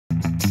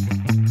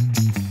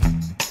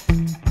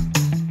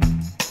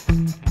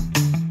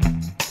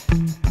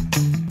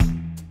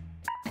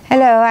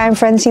Hello, I'm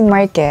Francine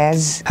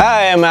Marquez.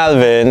 Hi, I'm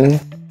Alvin.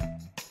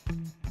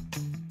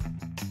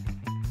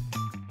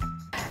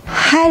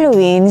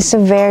 Halloween is a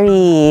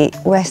very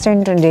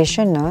Western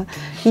tradition, no?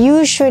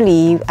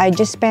 Usually, I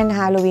just spend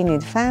Halloween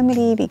with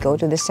family. We go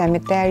to the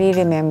cemetery,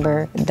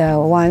 remember the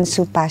ones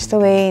who passed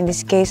away, in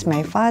this case,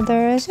 my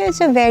father. So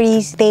it's a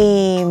very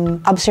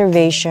tame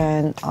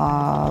observation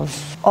of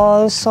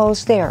All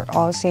Souls Day or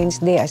All Saints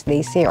Day, as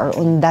they say, or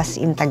Undas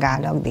in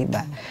Tagalog,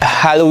 diba?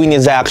 Halloween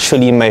is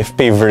actually my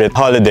favorite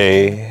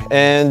holiday.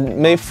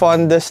 And my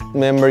fondest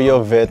memory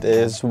of it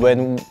is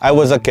when I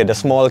was a kid, a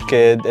small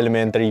kid,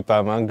 elementary pa,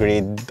 mga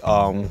grade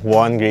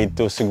 1, grade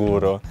 2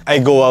 siguro. I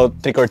go out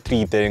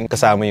trick-or-treating,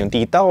 kasama yung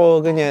tita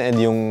ko, ganyan, and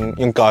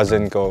yung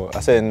cousin ko.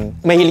 As in,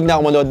 mahilig na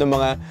ako manood ng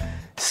mga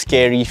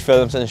scary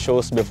films and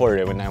shows before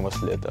when I was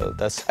little.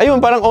 Tas, ayun,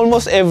 parang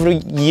almost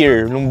every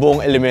year, nung buong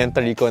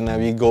elementary ko na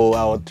we go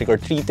out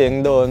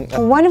trick-or-treating doon.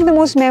 One of the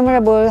most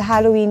memorable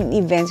Halloween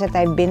events that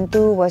I've been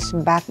to was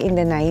back in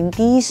the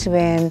 90s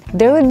when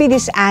there would be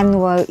this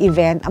annual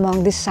event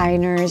among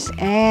designers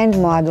and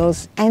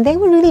models, and they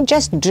would really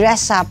just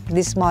dress up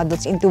these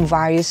models into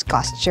various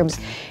costumes.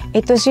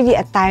 It was really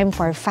a time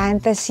for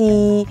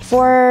fantasy,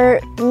 for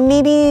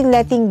maybe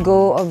letting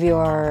go of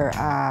your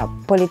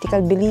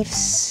political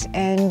beliefs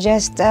and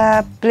just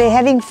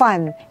having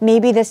fun.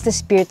 Maybe that's the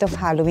spirit of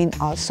Halloween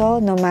also,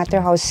 no matter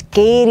how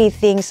scary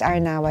things are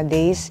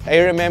nowadays.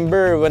 I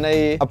remember when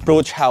I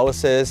approach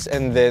houses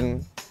and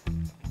then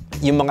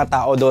yung mga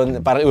tao doon,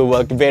 parang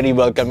very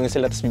welcoming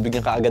sila, tapos bibigyan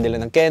ka agad nila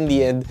ng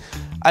candy. And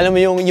alam mo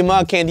yung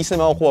mga candies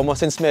na makukuha mo,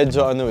 since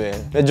medyo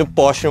medyo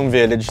posh yung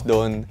village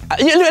doon.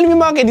 Alam mo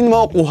yung mga candy na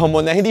makukuha mo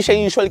na hindi siya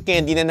usual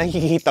candy na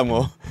nakikita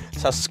mo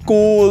sa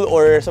school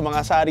or sa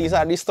mga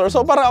sari-sari store.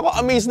 So parang ako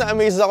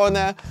amazed ako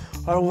na,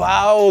 oh,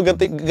 wow,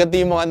 ganito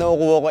yung mga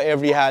nakukuha ko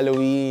every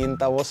Halloween.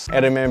 Tapos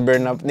I remember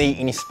na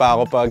naiinis pa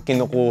ako pag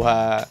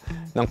kinukuha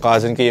ng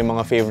cousin ko yung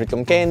mga favorite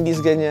kong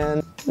candies,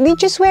 ganyan. We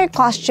just wear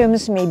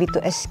costumes maybe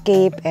to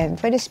escape and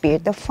for the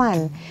spirit of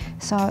fun.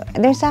 So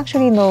there's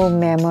actually no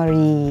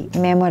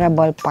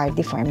memorable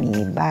party for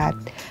me, but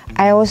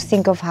I always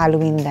think of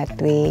Halloween that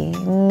way.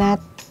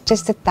 Not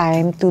just a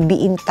time to be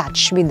in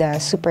touch with the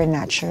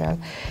supernatural,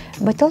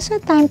 but also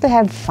a time to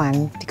have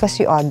fun because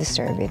we all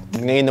deserve it.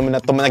 Ngayon naman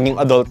na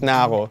naging adult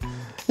na ako,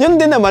 yun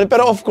din naman,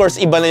 pero of course,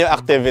 iba na yung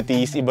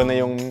activities, iba na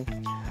yung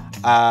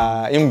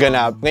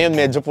ganap. Ngayon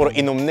medyo puro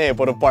inom na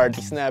puro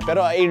parties na.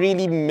 Pero I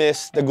really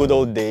miss the good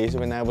old days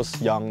when I was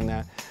young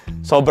na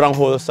sobrang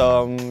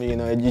wholesome, you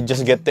know, you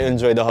just get to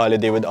enjoy the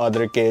holiday with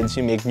other kids,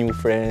 you make new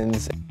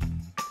friends.